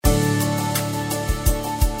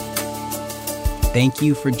Thank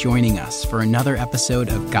you for joining us for another episode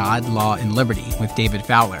of God, Law, and Liberty with David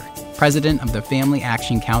Fowler, President of the Family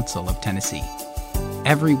Action Council of Tennessee.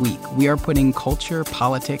 Every week, we are putting culture,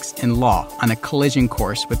 politics, and law on a collision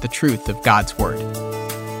course with the truth of God's Word.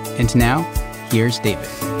 And now, here's David.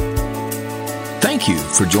 Thank you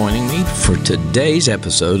for joining me for today's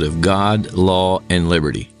episode of God, Law, and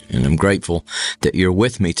Liberty. And I'm grateful that you're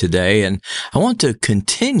with me today. And I want to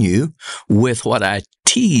continue with what I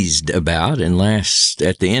teased about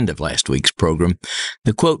at the end of last week's program,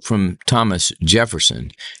 the quote from Thomas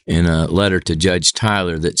Jefferson in a letter to Judge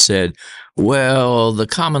Tyler that said, well, the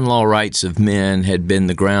common law rights of men had been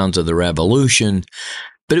the grounds of the Revolution,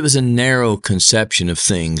 but it was a narrow conception of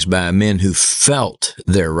things by men who felt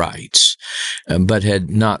their rights, but had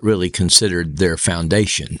not really considered their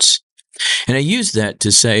foundations. And I use that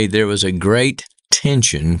to say there was a great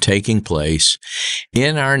tension taking place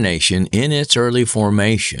in our nation in its early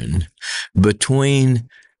formation between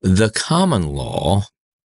the common law,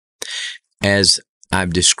 as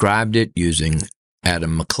I've described it using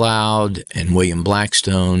Adam McLeod and William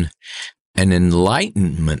Blackstone, and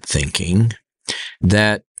Enlightenment thinking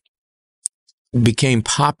that became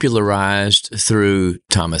popularized through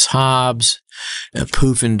Thomas Hobbes,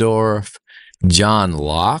 Pufendorf, John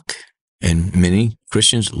Locke, and many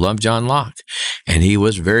Christians love John Locke. And he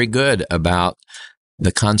was very good about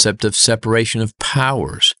the concept of separation of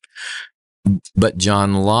powers. But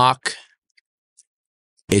John Locke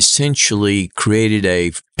essentially created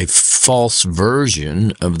a false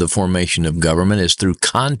version of the formation of government as through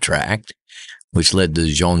contract, which led to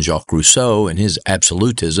Jean-Jacques Rousseau and his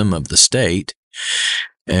absolutism of the state.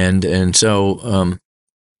 And so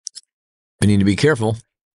we need to be careful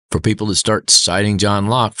for people to start citing John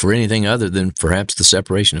Locke for anything other than perhaps the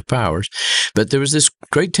separation of powers. But there was this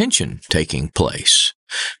great tension taking place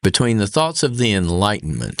between the thoughts of the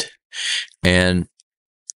Enlightenment and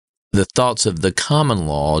the thoughts of the common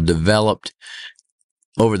law developed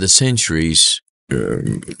over the centuries,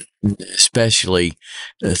 especially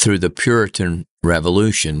through the Puritan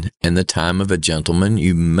Revolution and the time of a gentleman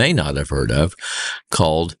you may not have heard of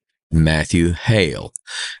called Matthew Hale.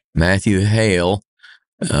 Matthew Hale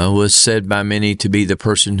was said by many to be the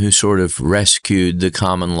person who sort of rescued the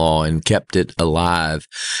common law and kept it alive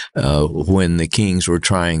when the kings were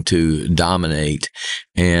trying to dominate.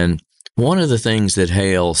 And one of the things that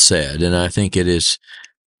Hale said, and I think it is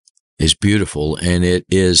beautiful, and it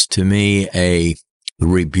is to me a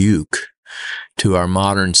rebuke to our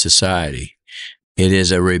modern society. It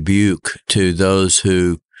is a rebuke to those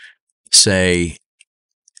who say,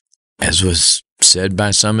 as was said by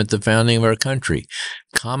some at the founding of our country,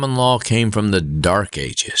 common law came from the Dark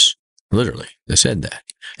Ages. Literally, they said that.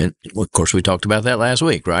 And, of course, we talked about that last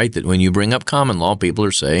week, right? That when you bring up common law, people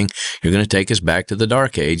are saying, you're going to take us back to the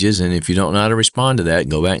Dark Ages, and if you don't know how to respond to that,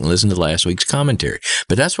 go back and listen to last week's commentary.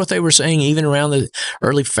 But that's what they were saying even around the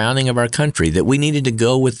early founding of our country, that we needed to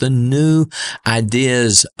go with the new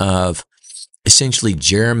ideas of essentially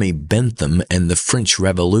Jeremy Bentham and the French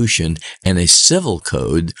Revolution and a civil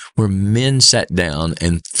code where men sat down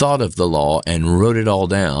and thought of the law and wrote it all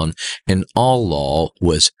down, and all law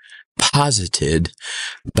was posited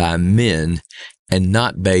by men and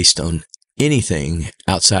not based on anything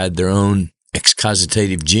outside their own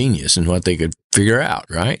expositative genius and what they could figure out,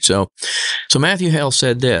 right? So Matthew Hale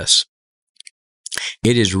said this: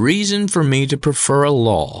 "It is reason for me to prefer a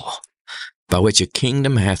law by which a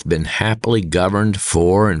kingdom hath been happily governed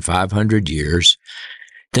 400 and 500 years,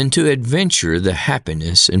 than to adventure the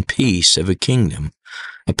happiness and peace of a kingdom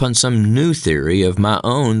upon some new theory of my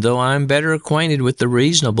own, though I am better acquainted with the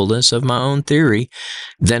reasonableness of my own theory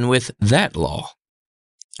than with that law.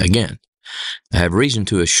 Again, I have reason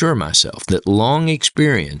to assure myself that long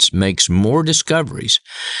experience makes more discoveries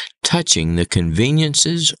touching the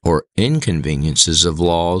conveniences or inconveniences of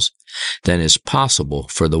laws than is possible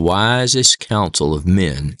for the wisest counsel of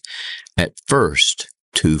men at first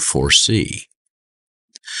to foresee."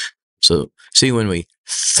 So, see, when we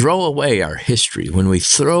throw away our history, when we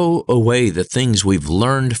throw away the things we've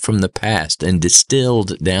learned from the past and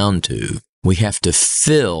distilled down to, we have to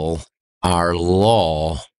fill our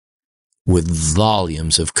law with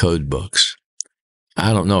volumes of code books.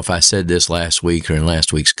 I don't know if I said this last week or in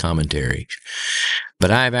last week's commentary,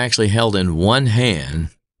 but I've actually held in one hand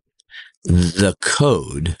the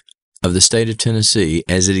code of the state of Tennessee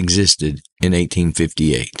as it existed in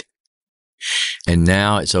 1858. And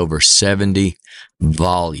now it's over 70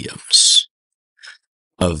 volumes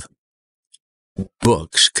of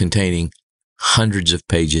books containing hundreds of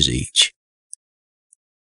pages each.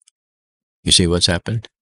 You see what's happened?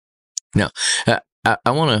 Now,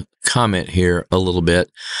 I want to comment here a little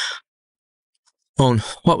bit on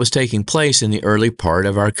what was taking place in the early part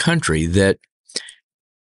of our country, that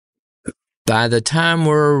by the time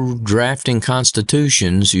we're drafting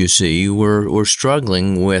constitutions, you see, we're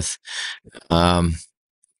struggling with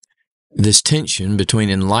this tension between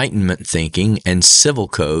Enlightenment thinking and civil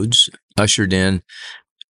codes ushered in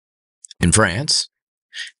France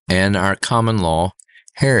and our common law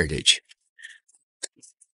heritage.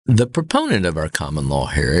 The proponent of our common law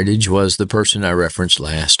heritage was the person I referenced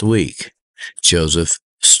last week, Joseph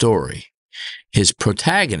Story. His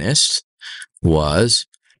protagonist was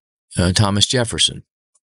Thomas Jefferson.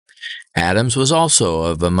 Adams was also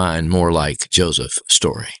of a mind more like Joseph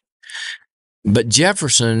Story. But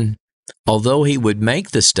Jefferson, although he would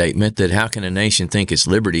make the statement that how can a nation think its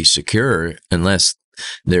liberty secure unless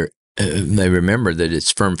they remember that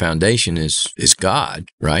its firm foundation is God,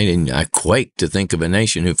 right? And I quake to think of a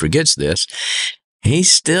nation who forgets this.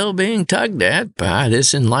 He's still being tugged at by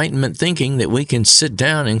this Enlightenment thinking that we can sit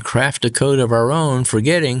down and craft a code of our own,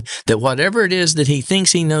 forgetting that whatever it is that he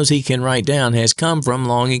thinks he knows he can write down has come from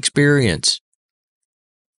long experience.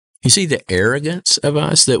 You see the arrogance of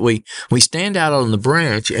us, that we stand out on the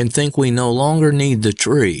branch and think we no longer need the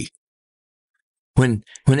tree. When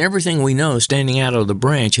everything we know standing out of the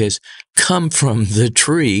branch has come from the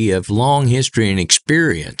tree of long history and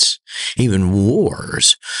experience, even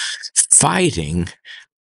wars, fighting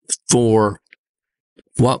for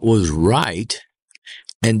what was right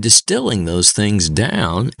and distilling those things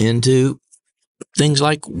down into things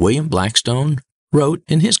like William Blackstone wrote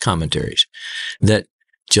in his commentaries, that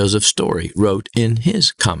Joseph Story wrote in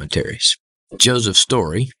his commentaries. Joseph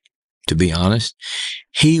Story, to be honest,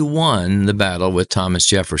 he won the battle with Thomas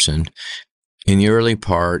Jefferson in the early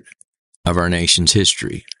part of our nation's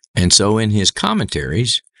history. And so in his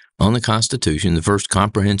commentaries on the Constitution, the first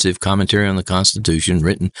comprehensive commentary on the Constitution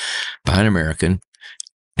written by an American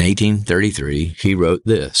in 1833, he wrote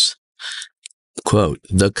this, quote,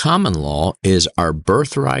 "The common law is our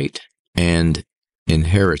birthright and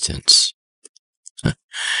inheritance."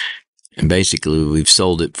 And basically, we've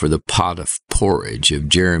sold it for the pot of porridge of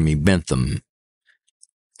Jeremy Bentham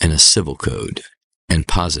and a civil code and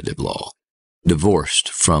positive law, divorced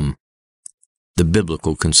from the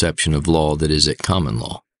biblical conception of law that is at common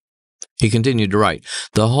law. He continued to write,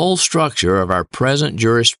 "The whole structure of our present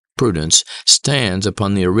jurisprudence stands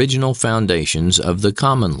upon the original foundations of the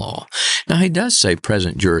common law." Now, he does say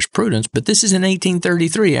present jurisprudence, but this is in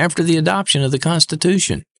 1833, after the adoption of the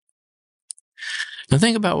Constitution. Now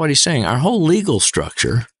think about what he's saying. Our whole legal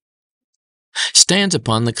structure stands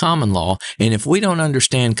upon the common law, and if we don't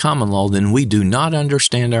understand common law, then we do not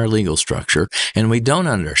understand our legal structure, and we don't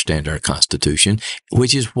understand our Constitution,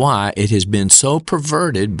 which is why it has been so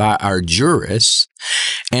perverted by our jurists,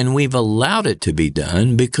 and we've allowed it to be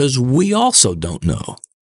done because we also don't know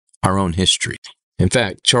our own history. In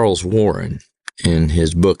fact, Charles Warren, in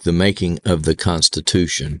his book, The Making of the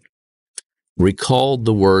Constitution, recalled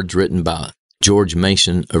the words written by George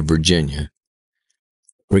Mason of Virginia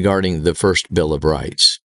regarding the first Bill of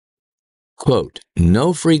Rights. Quote,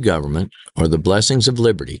 "No free government or the blessings of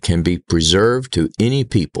liberty can be preserved to any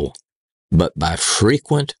people but by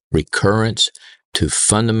frequent recurrence to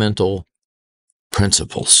fundamental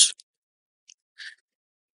principles."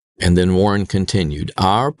 And then Warren continued,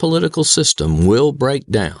 "Our political system will break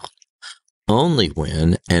down only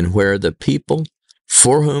when and where the people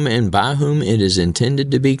for whom and by whom it is intended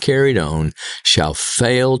to be carried on shall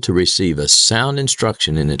fail to receive a sound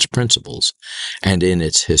instruction in its principles and in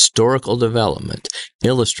its historical development,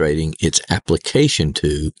 illustrating its application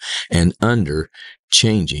to and under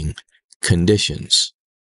changing conditions."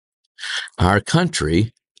 Our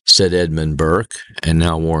country, said Edmund Burke, and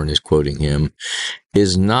now Warren is quoting him,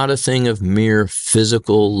 is not a thing of mere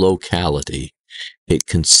physical locality. It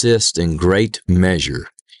consists in great measure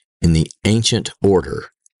in the ancient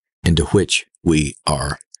order into which we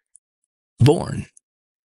are born.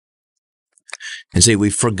 And see,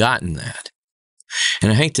 we've forgotten that.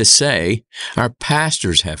 And I hate to say, our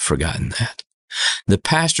pastors have forgotten that. The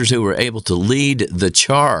pastors who were able to lead the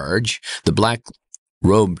charge, the Black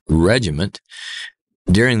Robe Regiment,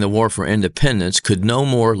 during the War for Independence, could no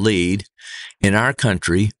more lead in our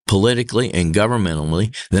country politically and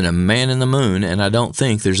governmentally than a man in the moon, and I don't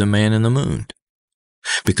think there's a man in the moon.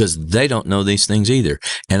 Because they don't know these things either.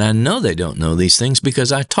 And I know they don't know these things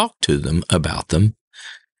because I talk to them about them,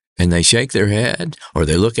 and they shake their head, or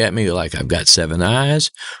they look at me like I've got 7 eyes,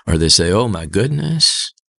 or they say, "Oh my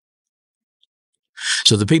goodness."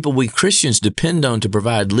 So the people we Christians depend on to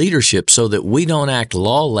provide leadership so that we don't act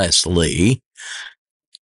lawlessly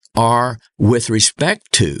are, with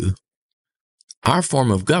respect to our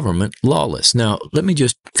form of government lawless. Now, let me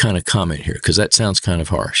just kind of comment here, because that sounds kind of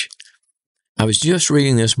harsh. I was just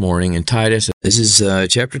reading this morning in Titus, this is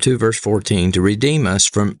chapter 2, verse 14, to redeem us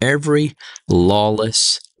from every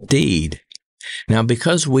lawless deed. Now,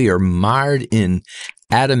 because we are mired in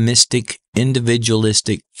atomistic,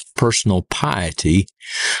 individualistic, personal piety,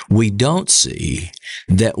 we don't see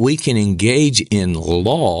that we can engage in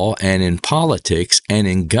law and in politics and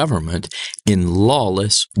in government in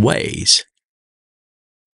lawless ways.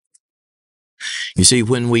 You see,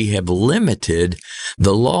 when we have limited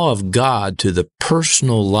the law of God to the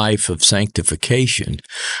personal life of sanctification,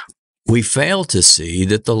 we fail to see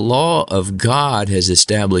that the law of God has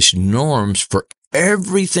established norms for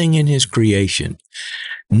everything in His creation.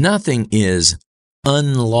 Nothing is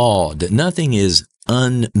unlawed. Nothing is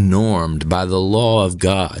unnormed by the law of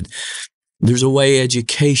God. There's a way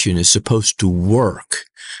education is supposed to work,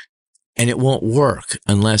 and it won't work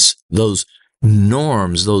unless those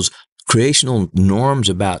norms, those creational norms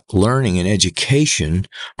about learning and education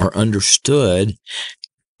are understood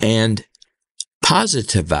and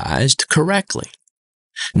positivized correctly.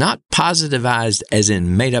 Not positivized as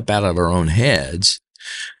in made up out of our own heads,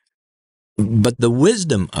 but the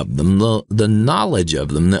wisdom of them, the knowledge of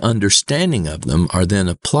them, the understanding of them are then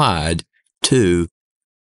applied to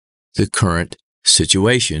the current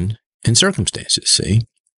situation and circumstances, see?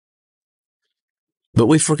 But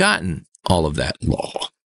we've forgotten all of that law.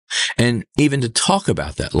 And even to talk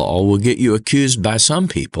about that law will get you accused by some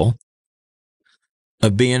people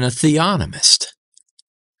of being a theonomist,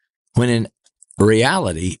 when in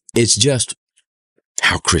reality, it's just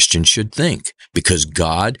how Christians should think, because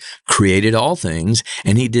God created all things,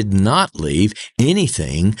 and He did not leave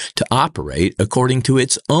anything to operate according to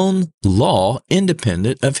its own law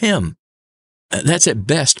independent of Him. That's at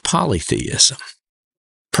best polytheism,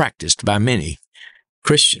 practiced by many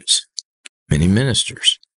Christians, many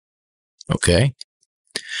ministers. Okay?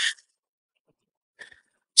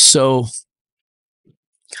 So,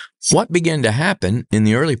 what began to happen in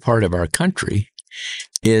the early part of our country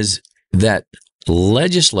is that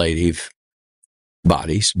legislative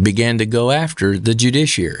bodies began to go after the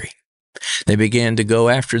judiciary. They began to go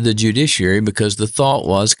after the judiciary because the thought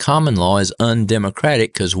was common law is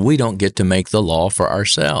undemocratic because we don't get to make the law for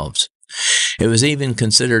ourselves. It was even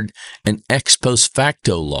considered an ex post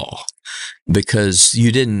facto law because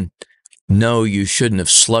you didn't know you shouldn't have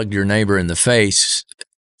slugged your neighbor in the face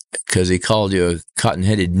because he called you a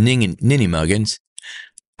cotton-headed ninny-muggins,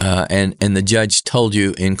 and the judge told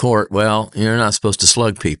you in court, well, you're not supposed to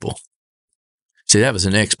slug people. See, that was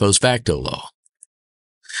an ex post facto law.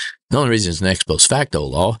 The only reason it's an ex post facto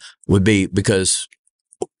law would be because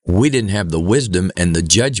we didn't have the wisdom and the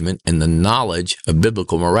judgment and the knowledge of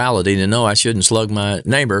biblical morality to know I shouldn't slug my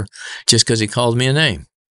neighbor just because he called me a name,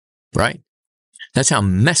 right? That's how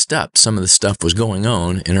messed up some of the stuff was going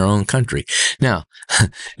on in our own country. Now,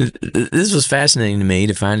 this was fascinating to me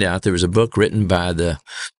to find out there was a book written by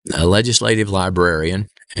a legislative librarian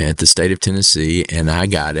at the state of Tennessee, and I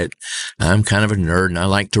got it. I'm kind of a nerd, and I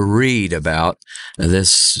like to read about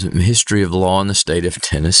this history of law in the state of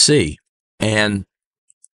Tennessee. And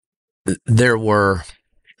there were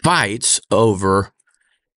fights over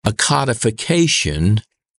a codification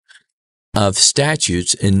of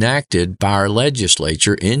statutes enacted by our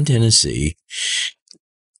legislature in Tennessee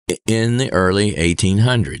in the early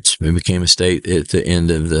 1800s. We became a state at the end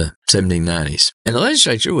of the 1790s. And the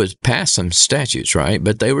legislature was passed some statutes, right?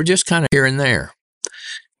 But they were just kind of here and there.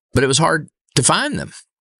 But it was hard to find them.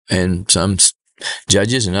 And some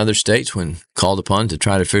judges in other states, when called upon to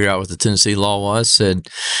try to figure out what the Tennessee law was, said,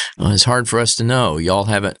 well, it's hard for us to know. Y'all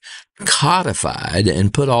haven't codified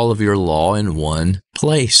and put all of your law in one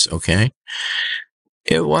place, okay?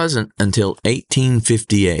 It wasn't until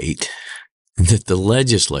 1858 that the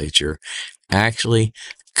legislature actually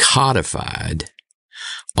codified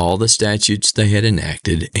all the statutes they had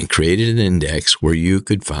enacted and created an index where you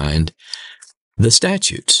could find the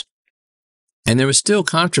statutes. And there was still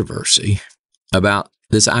controversy about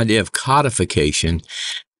this idea of codification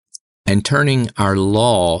and turning our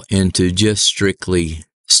law into just strictly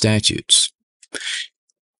statutes.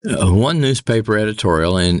 One newspaper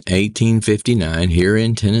editorial in 1859 here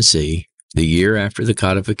in Tennessee, the year after the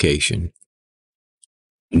codification,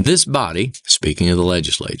 this body, speaking of the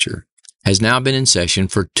legislature, has now been in session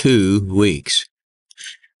for 2 weeks.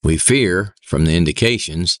 We fear, from the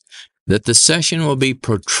indications, that the session will be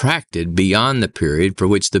protracted beyond the period for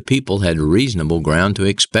which the people had reasonable ground to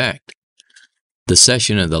expect. The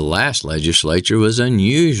session of the last legislature was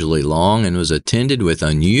unusually long and was attended with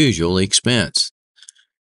unusual expense.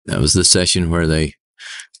 That was the session where they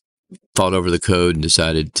fought over the code and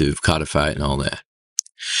decided to codify it and all that.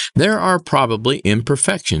 There are probably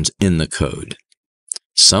imperfections in the code,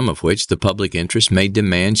 some of which the public interest may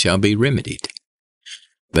demand shall be remedied.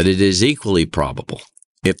 But it is equally probable,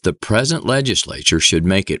 if the present legislature should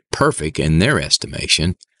make it perfect in their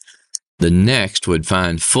estimation, the next would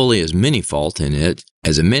find fully as many faults in it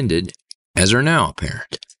as amended as are now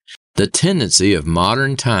apparent. The tendency of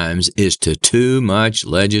modern times is to too much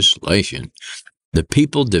legislation. The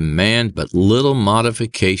people demand but little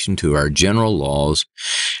modification to our general laws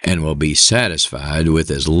and will be satisfied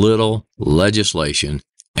with as little legislation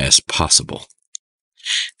as possible.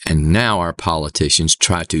 And now our politicians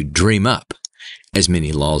try to dream up as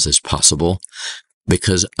many laws as possible,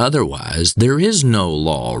 because otherwise there is no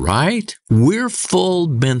law, right? We're full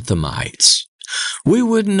Benthamites. We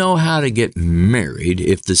wouldn't know how to get married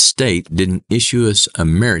if the state didn't issue us a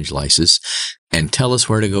marriage license and tell us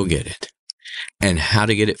where to go get it, and how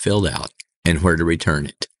to get it filled out, and where to return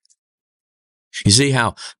it. You see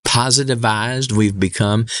how positivized we've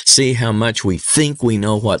become? See how much we think we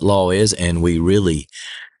know what law is, and we really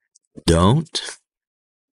don't?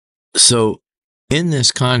 So, in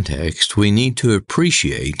this context, we need to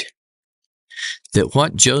appreciate that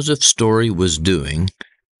what Joseph Story was doing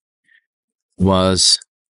was,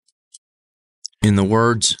 in the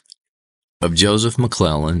words of Joseph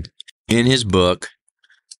McClellan, in his book,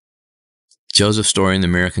 Joseph Story and the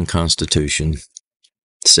American Constitution,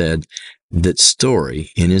 said that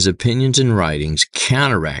Story, in his opinions and writings,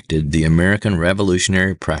 counteracted the American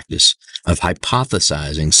revolutionary practice of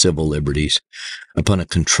hypothesizing civil liberties upon a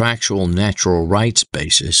contractual natural rights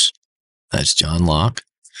basis. That's John Locke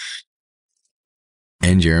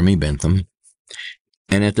and Jeremy Bentham.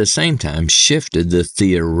 And at the same time shifted the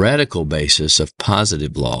theoretical basis of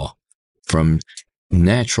positive law from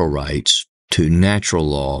natural rights to natural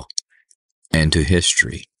law and to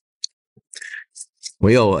history.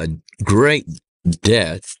 We owe a great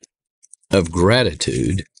debt of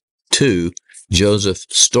gratitude to Joseph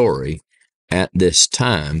Story at this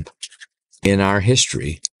time in our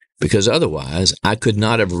history, because otherwise I could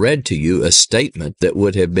not have read to you a statement that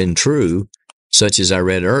would have been true, such as I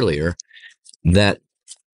read earlier, that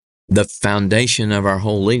the foundation of our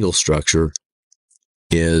whole legal structure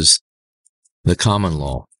is the common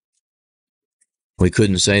law. We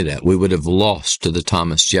couldn't say that. We would have lost to the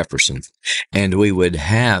Thomas Jefferson, and we would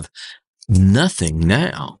have nothing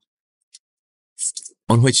now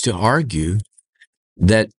on which to argue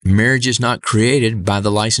that marriage is not created by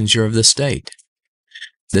the licensure of the state,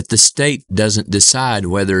 that the state doesn't decide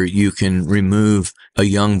whether you can remove a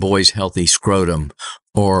young boy's healthy scrotum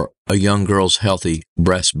or a young girl's healthy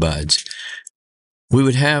breast buds. We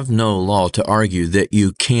would have no law to argue that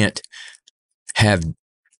you can't have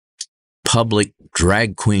public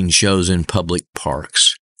drag queen shows in public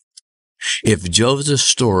parks. If Joseph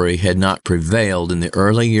Story had not prevailed in the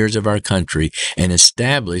early years of our country and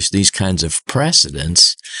established these kinds of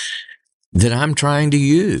precedents that I'm trying to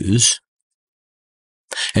use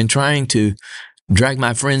and trying to drag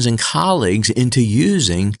my friends and colleagues into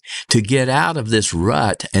using to get out of this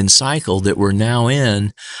rut and cycle that we're now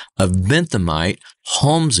in of Benthamite,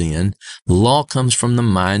 Holmesian, law comes from the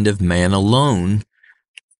mind of man alone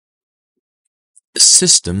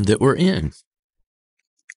system that we're in.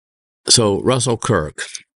 So Russell Kirk,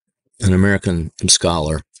 an American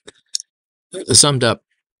scholar, summed up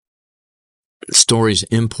Story's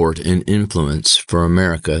import and influence for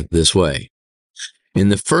America this way. In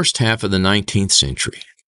the first half of the 19th century,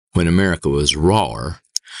 when America was rawer,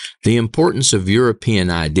 the importance of European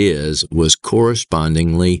ideas was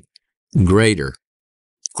correspondingly greater.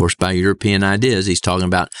 Of course, by European ideas, he's talking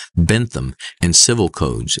about Bentham and civil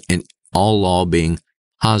codes, and all law being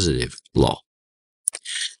positive law.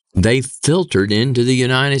 They filtered into the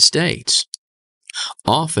United States,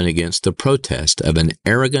 often against the protest of an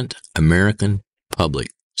arrogant American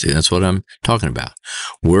public. See, that's what I'm talking about.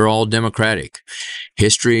 We're all democratic.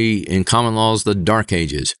 History and common law is the Dark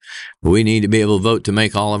Ages. We need to be able to vote to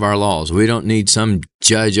make all of our laws. We don't need some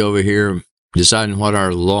judge over here deciding what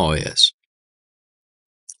our law is.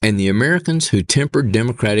 And the Americans who tempered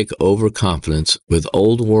democratic overconfidence with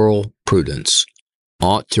old world prudence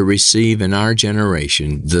ought to receive in our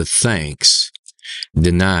generation the thanks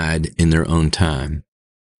denied in their own time.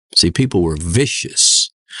 See, people were vicious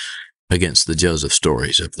against the Joseph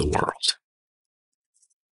Stories of the world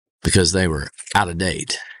because they were out of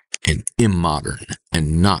date and immodern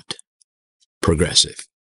and not progressive.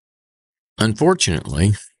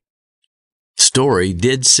 Unfortunately, Story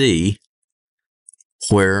did see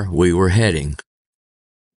where we were heading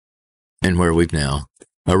and where we've now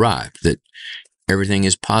arrived, that everything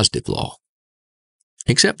is positive law.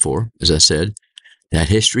 except for, as I said, that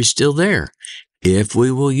history's still there. If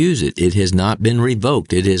we will use it, it has not been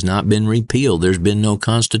revoked. It has not been repealed. There's been no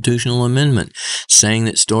constitutional amendment saying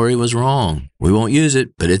that Story was wrong. We won't use it,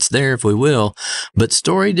 but it's there if we will. But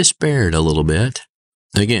Story despaired a little bit.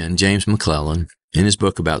 Again, James McClellan, in his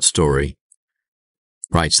book about Story,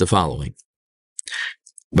 writes the following.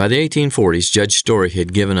 By the 1840s, Judge Story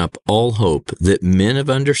had given up all hope that men of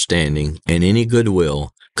understanding and any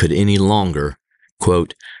goodwill could any longer,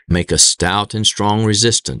 quote, make a stout and strong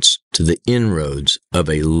resistance to the inroads of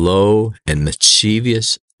a low and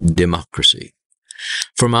mischievous democracy.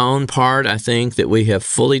 For my own part, I think that we have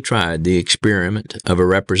fully tried the experiment of a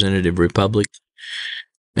representative republic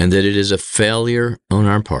and that it is a failure on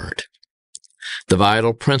our part. The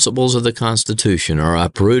vital principles of the Constitution are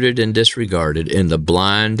uprooted and disregarded in the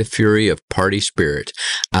blind fury of party spirit.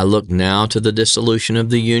 I look now to the dissolution of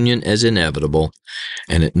the Union as inevitable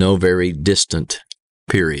and at no very distant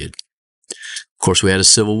period. Of course, we had a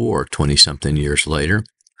civil war 20-something years later,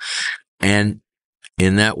 and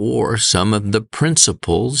in that war, some of the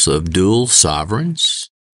principles of dual sovereigns,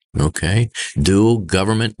 dual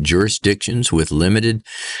government jurisdictions with limited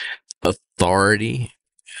authority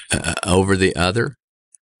over the other.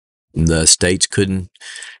 The states couldn't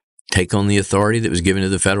take on the authority that was given to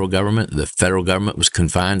the federal government. The federal government was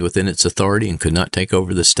confined within its authority and could not take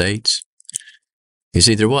over the states. You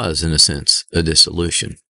see, there was, in a sense, a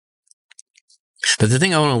dissolution. But the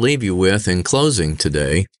thing I want to leave you with in closing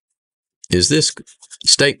today is this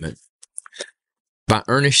statement by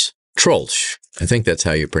Ernest Troeltsch. I think that's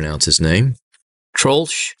how you pronounce his name.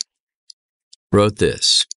 Troeltsch wrote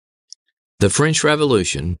this: "The French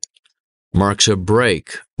Revolution marks a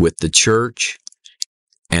break with the church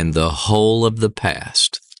and the whole of the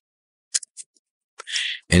past."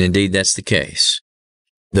 And indeed, that's the case.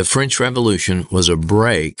 The French Revolution was a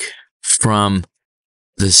break from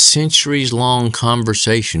the centuries-long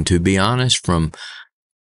conversation, to be honest, from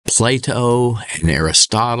Plato and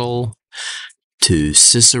Aristotle to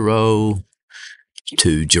Cicero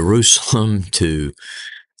to Jerusalem to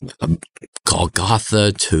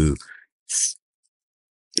Golgotha to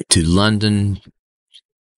London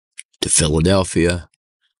to Philadelphia,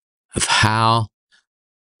 of how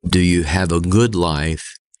do you have a good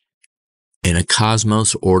life in a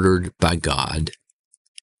cosmos ordered by God.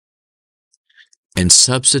 And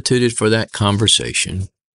substituted for that conversation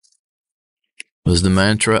was the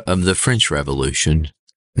mantra of the French Revolution: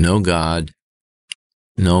 no God,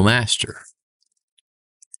 no master.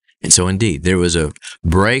 And so indeed, there was a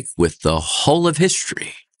break with the whole of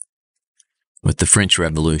history with the French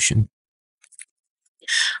Revolution.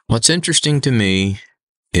 What's interesting to me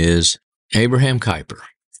is Abraham Kuyper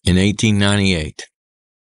in 1898,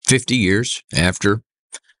 50 years after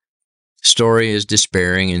Story is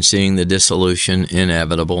despairing and seeing the dissolution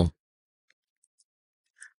inevitable,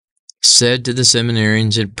 said to the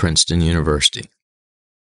seminarians at Princeton University,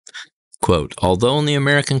 quote, "Although on the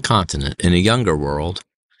American continent, in a younger world,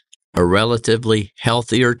 a relatively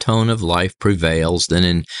healthier tone of life prevails than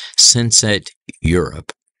in sensate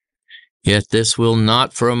Europe, yet this will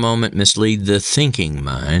not for a moment mislead the thinking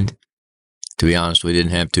mind." To be honest, we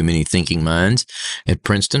didn't have too many thinking minds at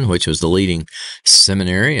Princeton, which was the leading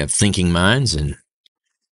seminary of thinking minds. And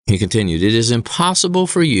he continued, "It is impossible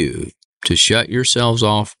for you to shut yourselves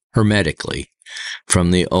off hermetically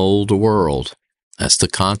from the old world," that's the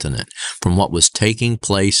continent, from what was taking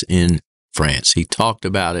place in France. He talked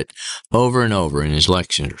about it over and over in his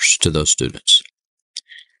lectures to those students.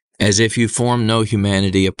 "As if you form no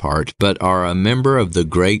humanity apart, but are a member of the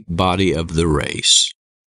great body of the race.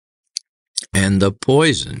 And the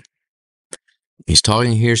poison," he's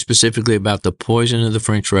talking here specifically about the poison of the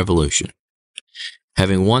French Revolution,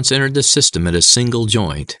 "having once entered the system at a single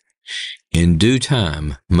joint, in due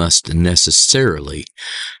time must necessarily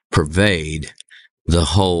pervade the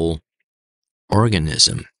whole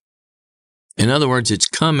organism." In other words, it's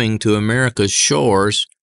coming to America's shores.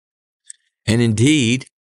 And indeed,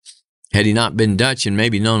 had he not been Dutch and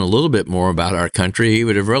maybe known a little bit more about our country, he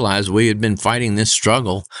would have realized we had been fighting this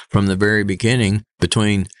struggle from the very beginning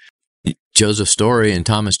between Joseph Story and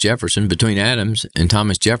Thomas Jefferson, between Adams and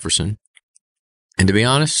Thomas Jefferson. And to be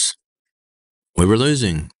honest, we were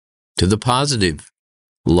losing to the positive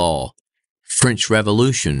law, French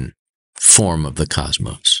Revolution form of the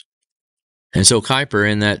cosmos. And so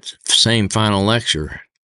Kuyper, in that same final lecture,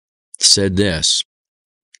 said this,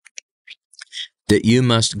 that you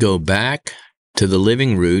must go back to the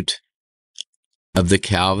living root of the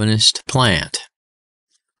Calvinist plant,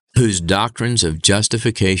 whose doctrines of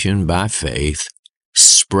justification by faith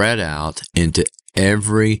spread out into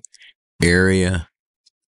every area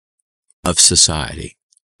of society.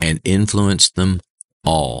 and influenced them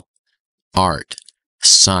all: art,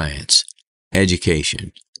 science,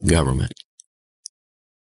 education, government.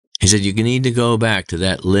 He said you need to go back to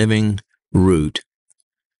that living root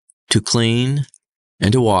to clean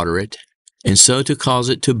and to water it, and so to cause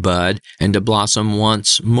it to bud and to blossom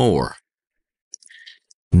once more.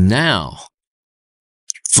 Now,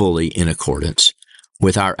 fully in accordance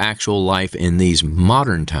with our actual life in these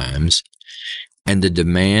modern times and the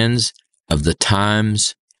demands of the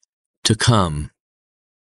times to come.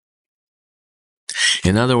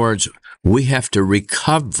 In other words, we have to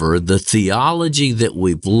recover the theology that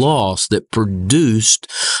we've lost that produced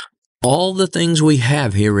all the things we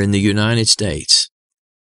have here in the United States.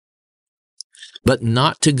 But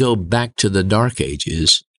not to go back to the Dark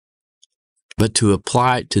Ages, but to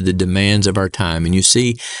apply it to the demands of our time. And you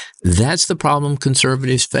see, that's the problem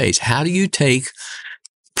conservatives face. How do you take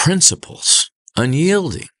principles,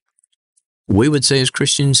 unyielding, we would say as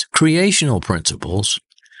Christians, creational principles,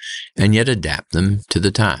 and yet adapt them to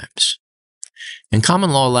the times? And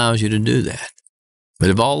common law allows you to do that. But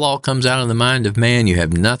if all law comes out of the mind of man, you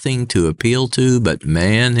have nothing to appeal to but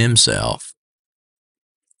man himself.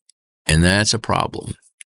 And that's a problem.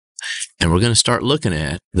 And we're going to start looking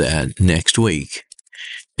at that next week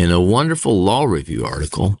in a wonderful law review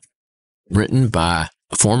article written by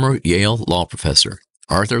a former Yale law professor,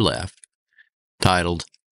 Arthur Leff, titled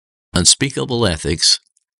Unspeakable Ethics,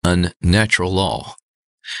 Unnatural Law.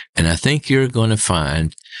 And I think you're going to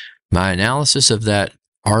find my analysis of that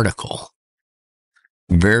article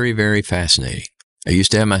very, very fascinating. I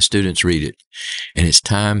used to have my students read it, and it's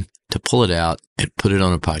time to pull it out and put it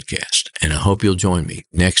on a podcast. And I hope you'll join me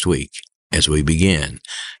next week as we begin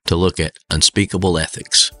to look at unspeakable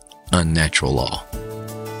ethics, unnatural law.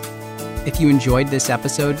 If you enjoyed this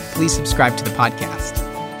episode, please subscribe to the podcast.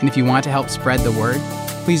 And if you want to help spread the word,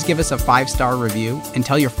 please give us a 5-star review and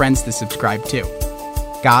tell your friends to subscribe too.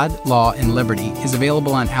 God, Law, and Liberty is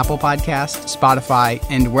available on Apple Podcasts, Spotify,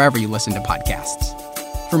 and wherever you listen to podcasts.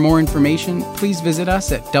 For more information, please visit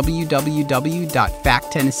us at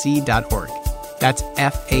www.facttennessee.org. That's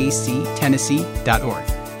factennessee.org.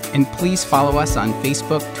 And please follow us on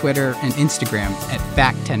Facebook, Twitter, and Instagram at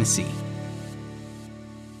Fact Tennessee.